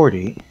is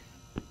 40.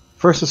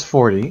 First is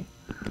 40.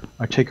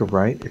 I take a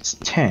right. It's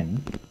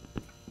 10.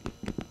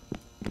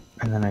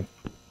 And then I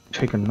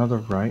take another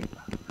right.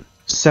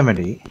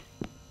 70.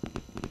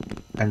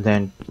 And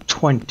then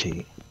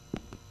 20.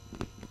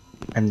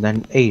 and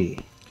then 80.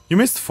 You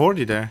missed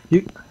 40 there.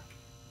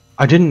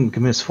 I didn't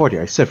miss 40.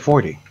 I said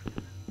 40.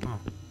 Oh.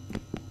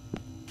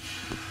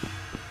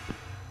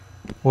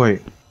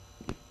 Wait.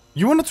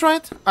 You wanna try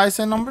it? I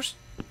say numbers?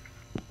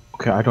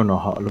 Okay, I don't know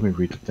how. Let me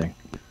read the thing.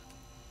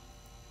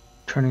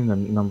 Turning the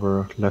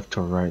number left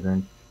or right,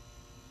 then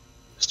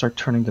start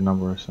turning the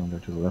number cylinder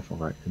to the left or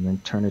right, and then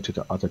turn it to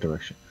the other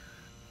direction.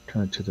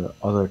 Turn it to the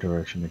other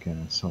direction again,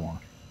 and so on.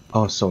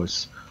 Oh, so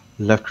it's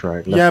left,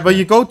 right, left, Yeah, but right.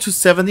 you go to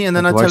 70, and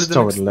then I tell you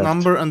the next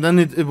number, and then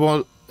it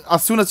will.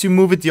 As soon as you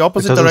move it the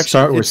opposite It doesn't direction.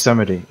 start with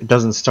 70. It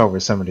doesn't start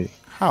with 70.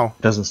 How?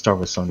 It doesn't start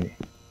with 70.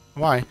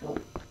 Why?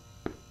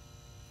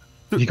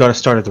 You gotta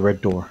start at the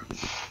red door.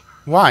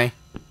 Why?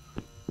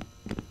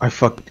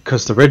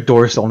 Because the red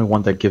door is the only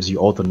one that gives you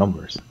all the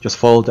numbers. Just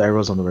follow the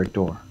arrows on the red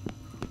door.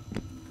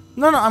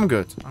 No, I'm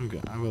good. I'm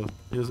good. I will.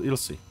 You'll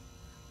see.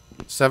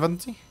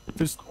 70?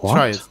 Just What?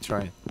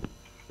 try it.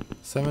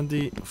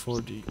 70,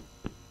 40.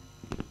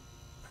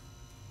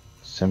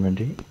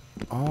 70?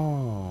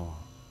 Oh.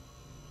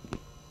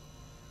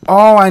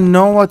 Oh, I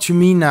know what you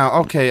mean now.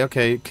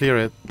 Okay, clear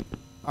it.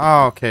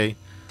 Oh, okay.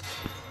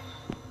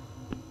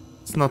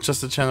 It's not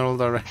just a general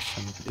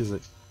direction, is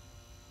it?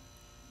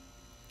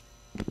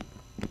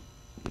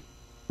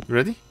 You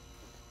ready?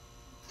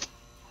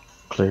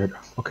 Cleared.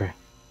 Okay.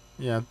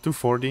 Yeah, do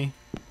 40.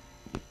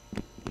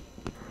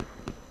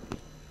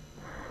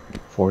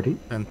 40?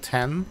 Then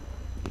 10.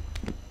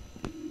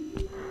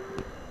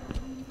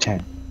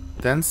 10.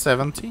 Then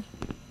 70.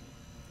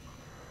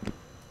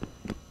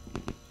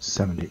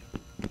 70.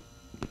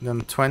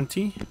 Then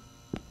 20.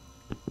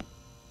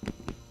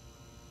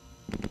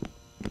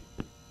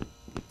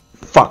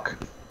 Fuck!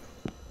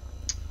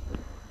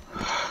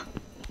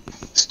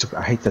 Stupid.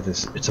 I hate that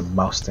it's a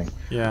mouse thing.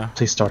 Yeah.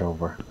 Please start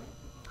over.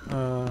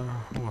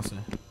 What was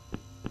it?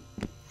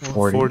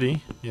 40.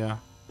 40, yeah.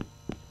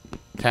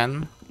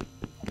 10.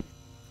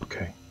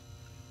 Okay.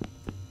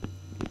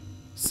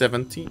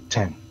 70.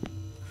 10.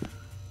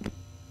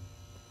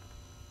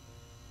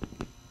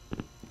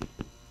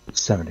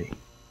 70.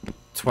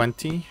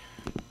 20.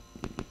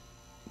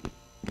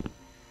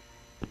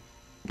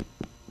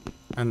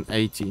 And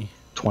 80.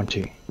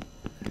 20.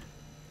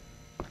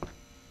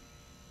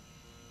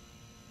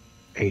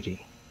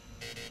 80.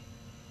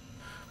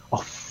 Oh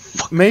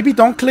fuck. Maybe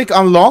don't click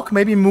unlock,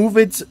 maybe move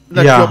it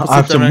like Yeah, the opposite I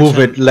have to direction, move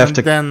it left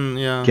and then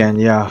yeah. again.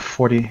 Yeah,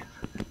 40,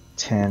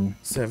 10,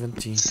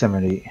 70,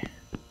 70,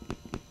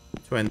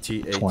 20,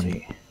 80.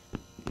 20,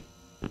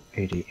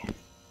 80.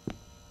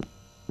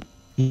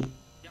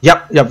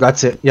 Yep,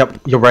 that's it. Yep,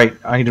 you're right.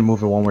 I need to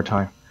move it one more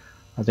time.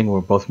 I think we're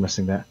both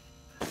missing that.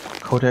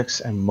 Codex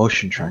and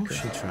motion tracker.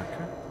 Motion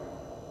tracker.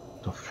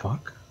 The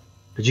fuck?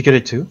 Did you get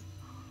it too?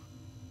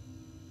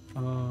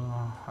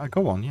 I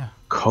go on, yeah.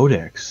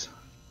 Codex.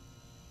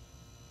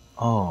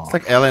 Oh. It's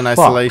like alien fuck.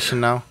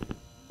 isolation now.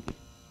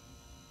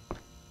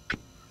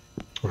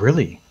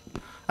 Really?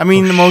 I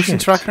mean, Oh, the motion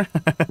shit. tracker.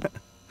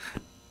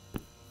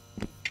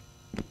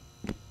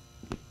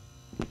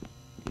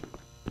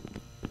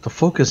 The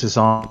focus is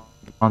on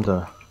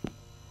the.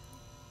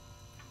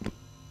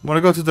 Want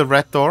to go to the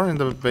red door in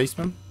the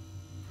basement?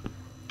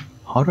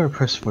 How do I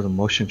press for the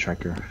motion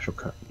tracker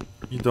shortcut?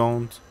 You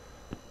don't.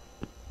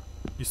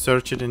 You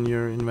search it in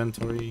your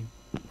inventory.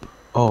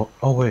 Oh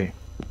wait.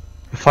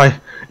 If I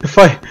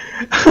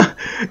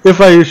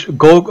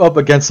go up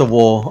against the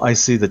wall, I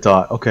see the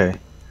dot. Okay.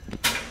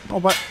 Oh,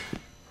 but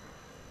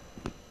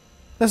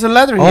there's a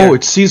ladder here. Oh,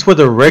 it sees where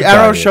the red The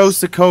arrow guy is. shows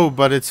the code,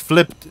 but it's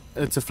flipped.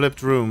 It's a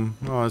flipped room.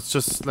 Oh, it's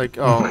just like,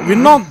 oh, we're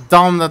not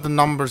dumb that the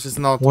numbers is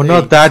not. We're 8.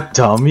 not that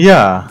dumb,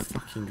 yeah.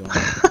 Fucking god.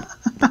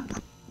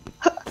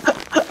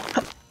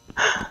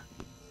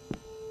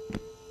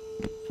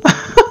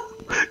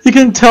 You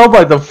can tell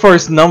by the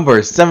first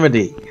number,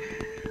 70.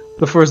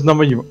 The first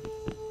number you.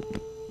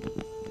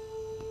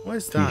 What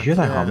is that? Do you hear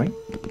that Yeah. humming?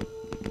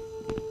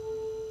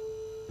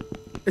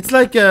 It's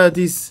like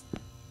these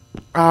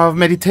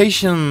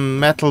meditation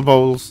metal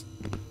bowls.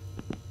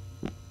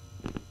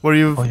 Where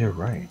you. Oh, you're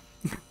right.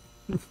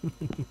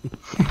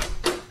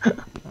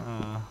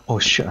 Oh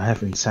shit! I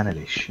have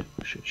insanity. Shit.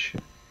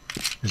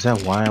 Is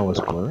that why I was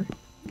blurry?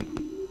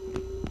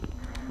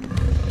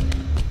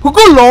 Oh,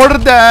 good lord!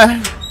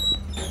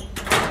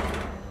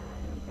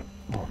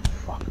 Oh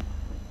fuck!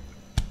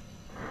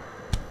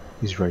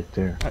 He's right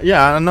there,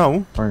 Yeah, I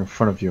know. right in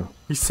front of you.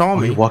 He saw Oh,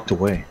 me. he walked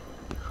away.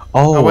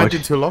 Oh, I went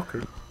into a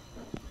locker.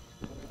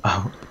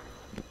 Oh.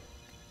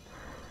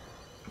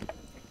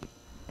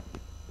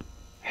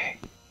 Hey.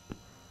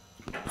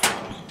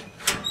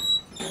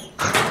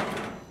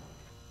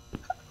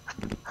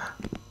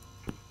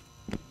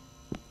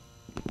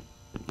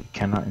 You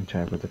cannot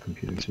interact with the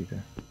computers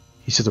either.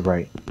 He's to the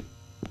right.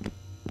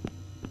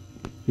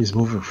 He's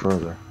moving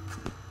further.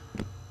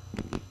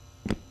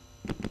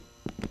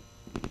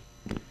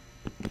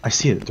 I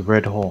see it, the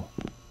red hole.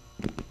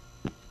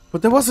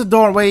 But there was a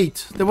door.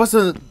 Wait, there was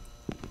a.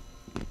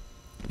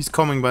 He's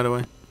coming, by the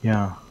way.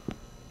 Yeah.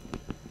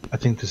 I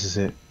think this is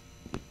it.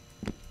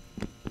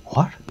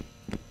 What?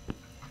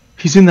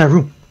 He's in that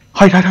room.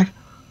 Hide.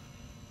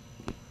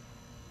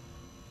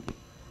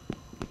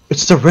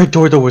 the red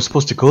door that we're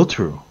supposed to go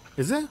through.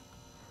 Is it?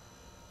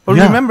 Well,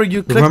 Yeah. remember you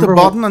clicked the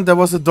button and there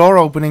was a door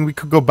opening. We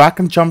could go back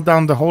and jump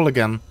down the hole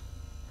again.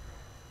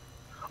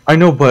 I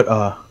know, but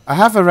I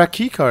have a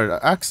key card,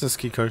 access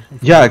key card.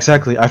 yeah,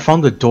 exactly. I found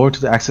the door to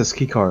the access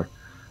key card.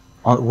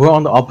 We're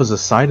on the opposite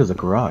side of the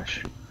garage.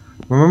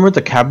 Remember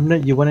the cabinet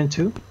you went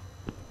into?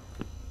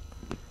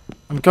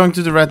 I'm going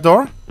to the red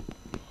door.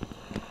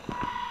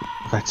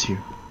 That's you.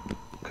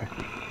 Okay.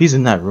 He's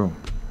in that room.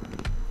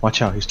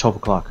 Watch out, he's 12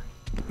 o'clock.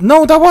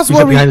 No, that was He's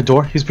where behind the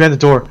door. He's behind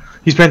the door.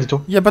 He's behind the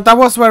door. Yeah, but that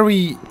was where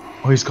we...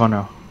 Oh, he's gone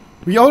now.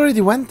 We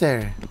already went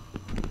there.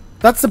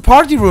 That's the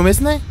party room,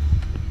 isn't it?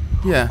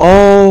 Yeah.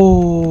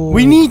 Oh.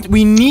 We need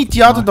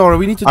the other door.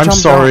 We need to jump I'm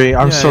sorry.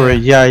 down. I'm sorry.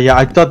 Yeah.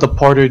 I thought the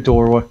party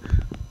door was...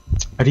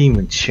 I didn't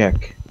even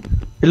check.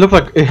 It looked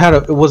like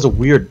it was a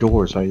weird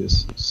door, so I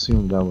just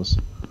assumed that was...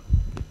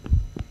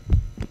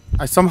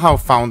 I somehow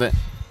found it.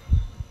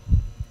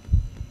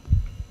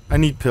 I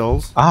need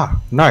pills.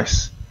 Ah,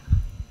 nice.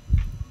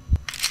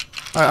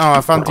 Oh,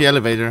 I found the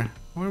elevator.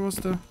 Where was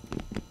the...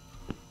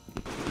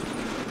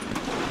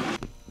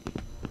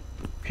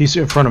 He's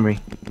in front of me.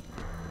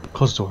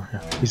 Close the door.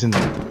 Yeah, he's in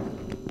there.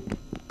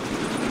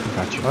 I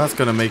got you. Well, that's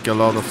gonna make a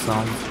lot of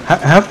sound.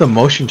 Have the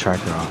motion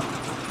tracker on.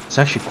 It's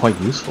actually quite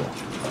useful.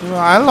 Well,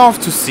 I love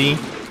to see.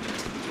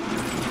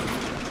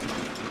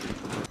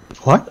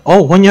 What?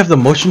 Oh, when you have the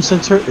motion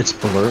sensor, it's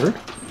blurred?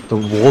 The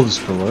wall is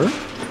blurred?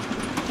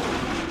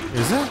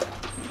 Is it?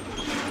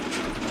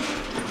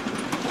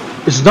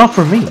 It's not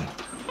for me.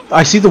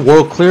 I see the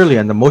world clearly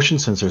and the motion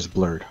sensor is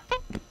blurred.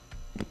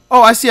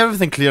 Oh, I see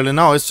everything clearly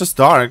now. It's just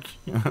dark.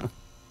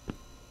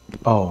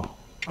 Oh.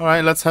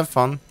 Alright, let's have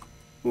fun.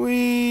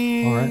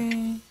 Whee!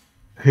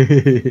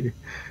 Alright.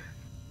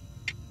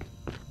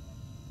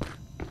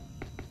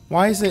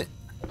 Why is it...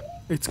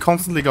 It's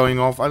constantly going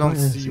off. I don't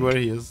see where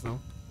he is, though.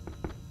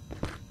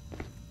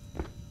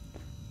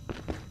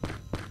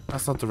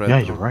 That's not the red Yeah,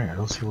 door. you're right. I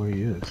don't see where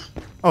he is.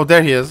 Oh,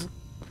 there he is.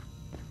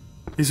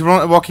 He's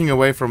walking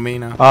away from me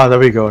now. Ah, there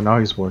we go. Now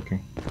he's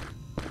working.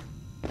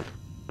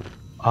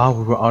 Ah,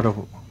 we were out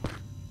of...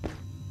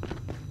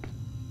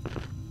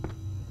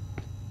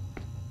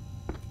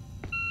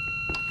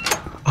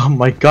 Oh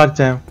my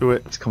goddamn. Do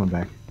it. He's coming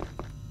back.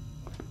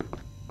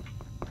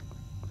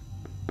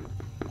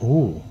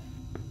 Ooh.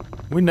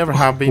 We never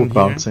have been We're here.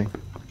 bouncing.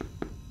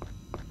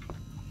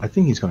 I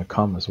think he's gonna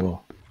come as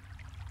well.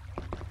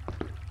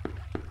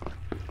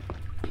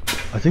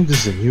 I think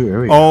this is a new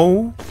area.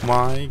 Oh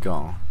my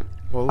god.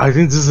 Well, I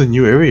think this is a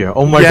new area.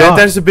 Oh my god. yeah,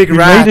 there's a big We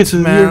rat, made it to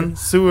the man. new...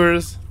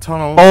 Sewers,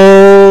 tunnel.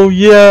 Oh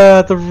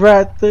yeah, the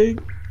rat thing.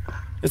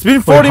 It's been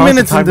Wait, 40 how's the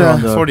minutes in timer the...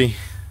 on the- 40.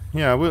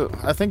 Yeah, well,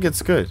 I think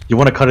it's good. You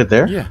want to cut it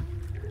there? Yeah.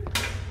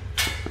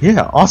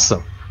 Yeah,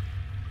 awesome.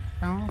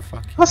 Oh,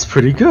 fuck. That's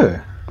pretty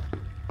good.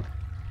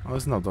 Oh,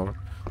 it's not door.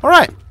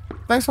 Alright.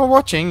 Thanks for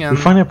watching. And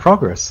We're finding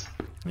progress.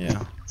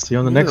 yeah. See you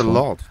on the We next did a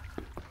one.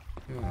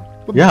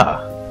 lot.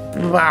 Yeah.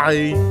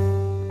 Bye.